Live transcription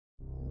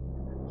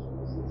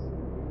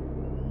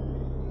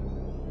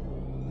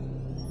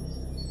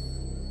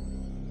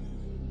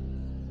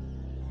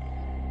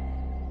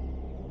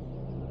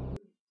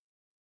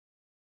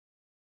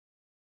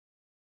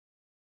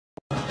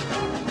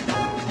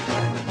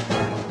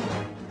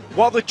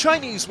While the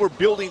Chinese were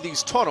building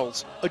these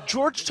tunnels, a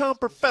Georgetown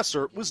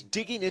professor was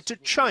digging into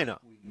China.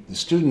 The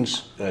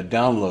students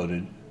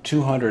downloaded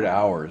 200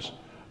 hours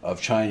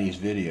of Chinese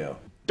video.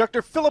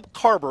 Dr. Philip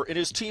Carber and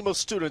his team of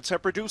students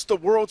have produced the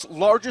world's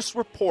largest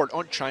report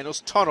on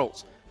China's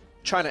tunnels.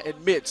 China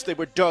admits they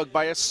were dug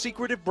by a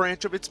secretive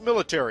branch of its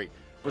military,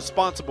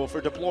 responsible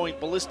for deploying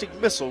ballistic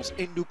missiles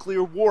and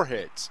nuclear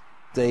warheads.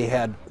 They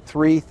had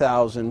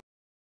 3,000.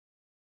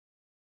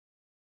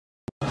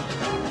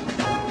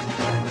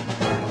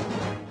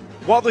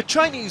 While the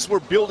Chinese were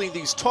building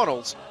these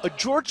tunnels, a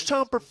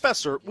Georgetown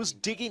professor was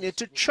digging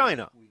into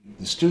China.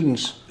 The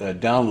students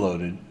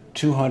downloaded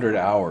 200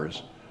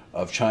 hours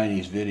of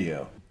Chinese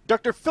video.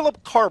 Dr.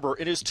 Philip Carber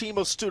and his team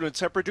of students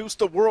have produced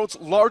the world's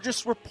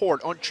largest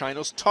report on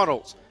China's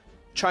tunnels.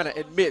 China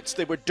admits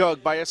they were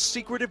dug by a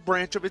secretive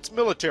branch of its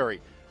military,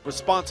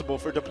 responsible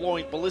for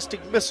deploying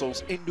ballistic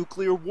missiles and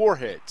nuclear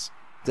warheads.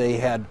 They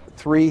had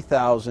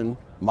 3,000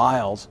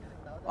 miles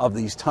of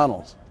these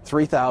tunnels,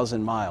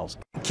 3,000 miles.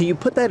 Can you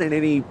put that in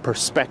any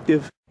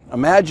perspective?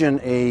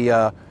 Imagine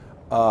a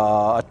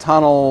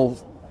tunnel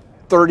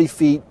 30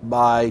 feet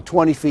by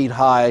 20 feet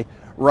high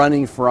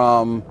running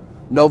from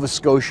Nova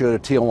Scotia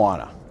to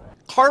Tijuana.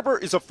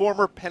 Carber is a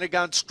former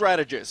Pentagon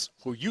strategist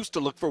who used to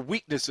look for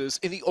weaknesses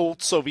in the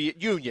old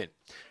Soviet Union.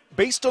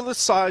 Based on the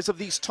size of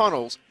these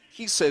tunnels,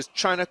 he says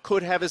China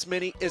could have as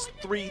many as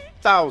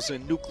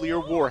 3,000 nuclear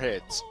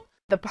warheads.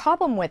 The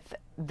problem with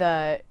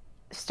the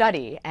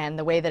study and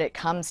the way that it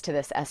comes to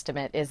this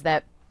estimate is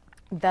that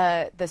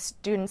the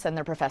students and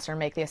their professor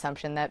make the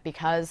assumption that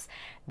because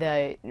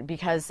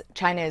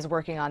China is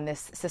working on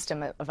this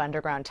system of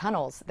underground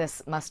tunnels,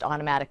 this must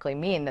automatically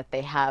mean that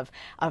they have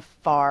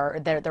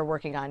they're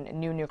working on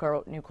new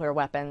nuclear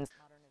weapons.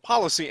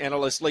 Policy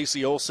analyst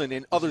Lacey Olson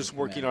and others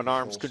working on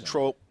arms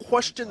control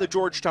question the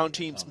Georgetown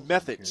team's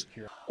methods.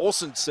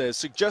 Olson says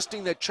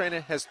suggesting that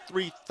China has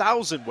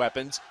 3,000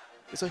 weapons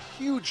is a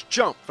huge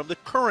jump from the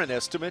current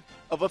estimate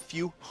of a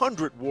few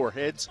hundred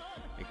warheads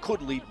and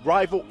could lead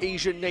rival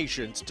Asian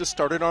nations to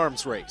start an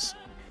arms race.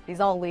 These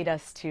all lead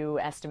us to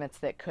estimates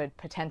that could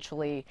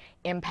potentially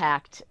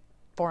impact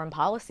foreign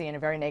policy in a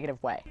very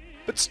negative way.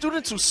 But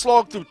students who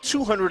slogged through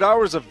 200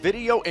 hours of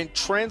video and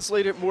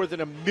translated more than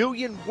 1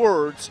 million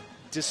words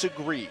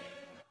disagree.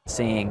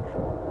 Seeing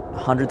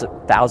hundreds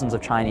of thousands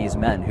of Chinese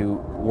men who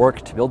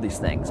work to build these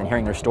things and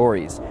hearing their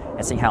stories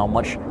and seeing how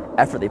much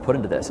effort they put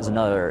into this is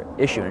another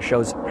issue, and it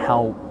shows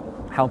how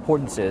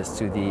important this is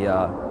to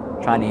the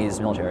Chinese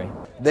military.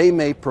 They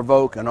may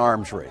provoke an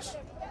arms race,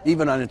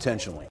 even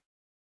unintentionally.